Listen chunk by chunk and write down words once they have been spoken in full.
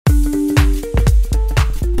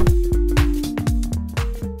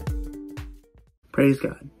Praise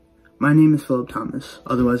God. My name is Philip Thomas,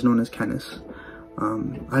 otherwise known as Kenneth.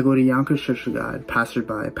 I go to Yonkers Church of God, pastored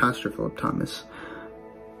by Pastor Philip Thomas,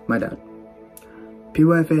 my dad.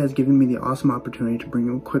 PYFA has given me the awesome opportunity to bring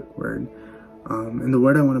you a quick word, and the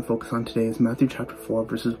word I want to focus on today is Matthew chapter 4,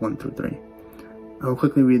 verses 1 through 3. I will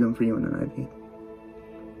quickly read them for you in an NIV.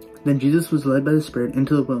 Then Jesus was led by the Spirit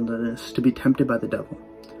into the wilderness to be tempted by the devil.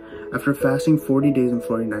 After fasting 40 days and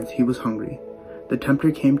 40 nights, he was hungry. The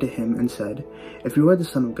tempter came to him and said, "If you are the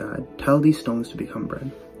Son of God, tell these stones to become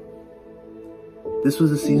bread." This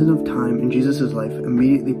was a season of time in Jesus' life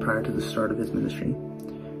immediately prior to the start of his ministry.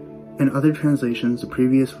 In other translations, the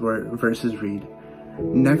previous verses read,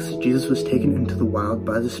 "Next, Jesus was taken into the wild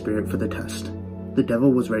by the Spirit for the test. The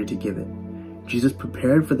devil was ready to give it. Jesus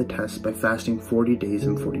prepared for the test by fasting 40 days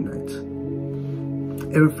and 40 nights.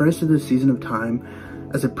 It refers to this season of time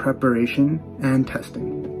as a preparation and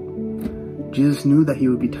testing. Jesus knew that he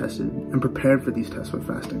would be tested and prepared for these tests with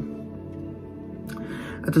fasting.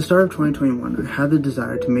 At the start of 2021, I had the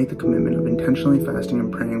desire to make the commitment of intentionally fasting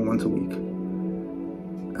and praying once a week.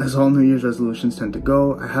 As all New Year's resolutions tend to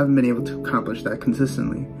go, I haven't been able to accomplish that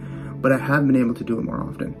consistently, but I have been able to do it more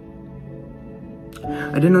often.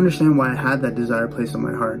 I didn't understand why I had that desire placed on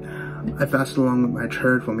my heart. I fasted along with my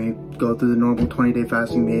church when we go through the normal 20-day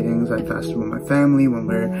fasting meetings. I fasted with my family when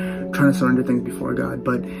we're trying to surrender things before God,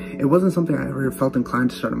 but it wasn't something I ever felt inclined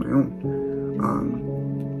to start on my own.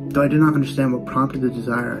 Though I did not understand what prompted the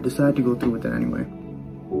desire, I decided to go through with it anyway.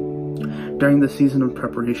 During the season of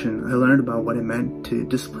preparation, I learned about what it meant to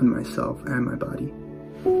discipline myself and my body.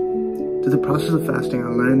 Through the process of fasting, I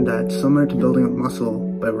learned that similar to building up muscle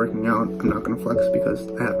by working out, I'm not going to flex because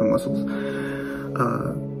I have no muscles,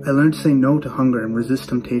 I learned to say no to hunger and resist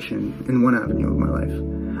temptation in one avenue of my life.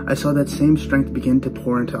 I saw that same strength begin to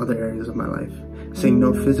pour into other areas of my life, saying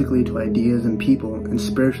no physically to ideas and people, and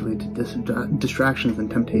spiritually to distractions and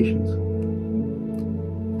temptations.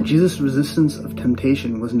 Jesus' resistance of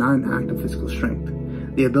temptation was not an act of physical strength.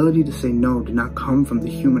 The ability to say no did not come from the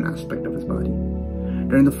human aspect of his body.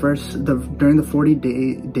 During the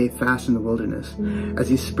 40-day fast in the wilderness, as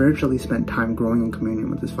he spiritually spent time growing in communion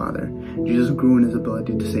with his Father, Jesus grew in his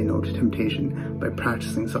ability to say no to temptation by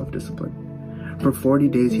practicing self-discipline. For 40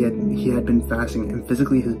 days he had been fasting, and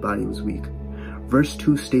physically his body was weak. Verse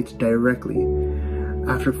 2 states directly,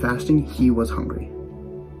 after fasting he was hungry.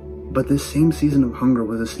 But this same season of hunger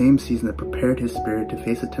was the same season that prepared his spirit to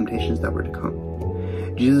face the temptations that were to come.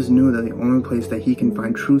 Jesus knew that the only place that he can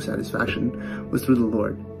find true satisfaction was through the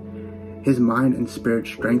Lord. His mind and spirit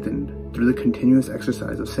strengthened through the continuous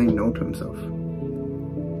exercise of saying no to himself.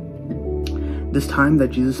 This time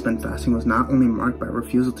that Jesus spent fasting was not only marked by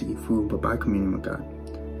refusal to eat food, but by communion with God.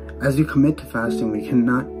 As we commit to fasting, we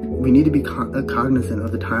need to be cognizant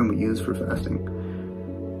of the time we use for fasting.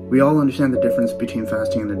 We all understand the difference between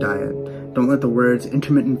fasting and a diet. Don't let the words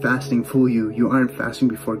intermittent fasting fool you. You aren't fasting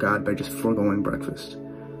before God by just foregoing breakfast.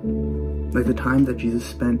 Like the time that Jesus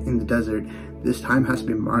spent in the desert, this time has to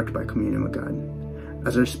be marked by communion with God.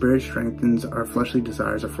 As our spirit strengthens, our fleshly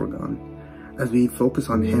desires are foregone. As we focus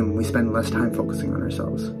on him, we spend less time focusing on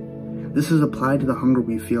ourselves. This is applied to the hunger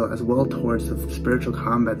we feel as well towards the spiritual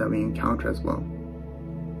combat that we encounter as well.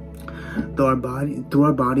 Through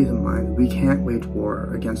our bodies and minds, we can't wage war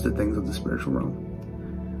against the things of the spiritual realm.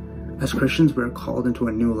 As Christians, we are called into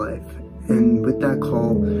a new life, and with that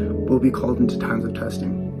call, we'll be called into times of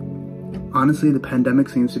testing. Honestly, the pandemic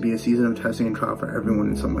seems to be a season of testing and trial for everyone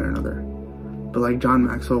in some way or another. But like John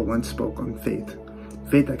Maxwell once spoke on faith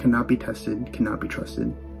that cannot be tested cannot be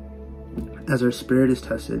trusted. As our spirit is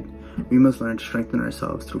tested, we must learn to strengthen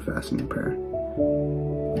ourselves through fasting and prayer.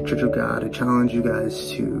 Church of God, I challenge you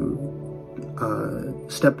guys to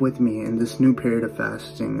step with me in this new period of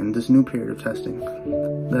fasting and this new period of testing.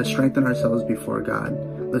 Let's strengthen ourselves before God.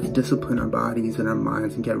 Let's discipline our bodies and our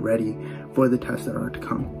minds and get ready for the tests that are to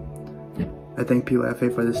come. I thank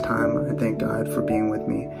PYFA for this time. I thank God for being with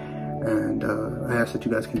me. And I ask that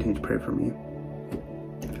you guys continue to pray for me.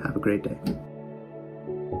 Have a great day.